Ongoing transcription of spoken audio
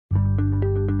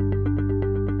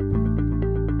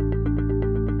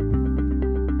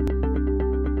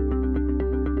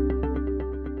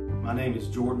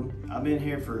I've been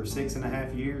here for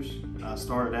 6.5 years. I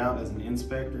started out as an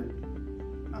inspector.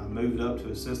 I moved up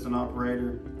to assistant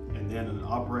operator and then an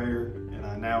operator, and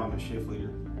I now am a shift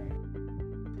leader.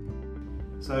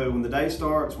 So when the day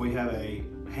starts, we have a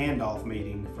handoff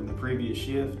meeting from the previous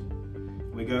shift.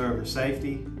 We go over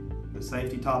safety, the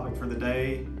safety topic for the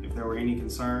day, if there were any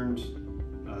concerns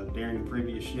during the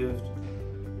previous shift.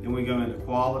 Then we go into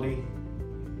quality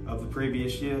of the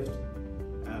previous shift,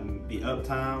 the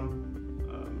uptime,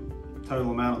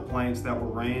 total amount of planes that were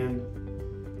ran,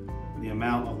 the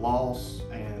amount of loss,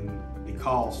 and the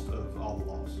cost of all the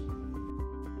loss.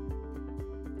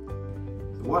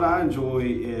 So what I enjoy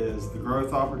is the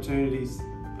growth opportunities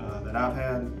that I've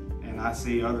had and I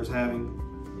see others having.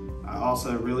 I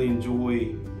also really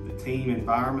enjoy the team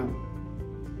environment,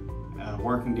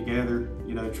 working together,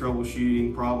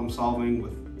 troubleshooting, problem solving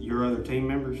with your other team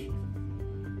members.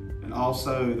 And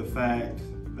also the fact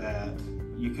that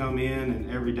you come in and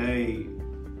every day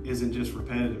isn't just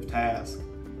repetitive tasks.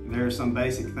 There are some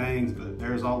basic things, but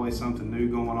there's always something new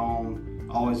going on,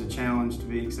 always a challenge to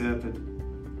be accepted,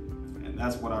 and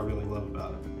that's what I really love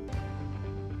about it.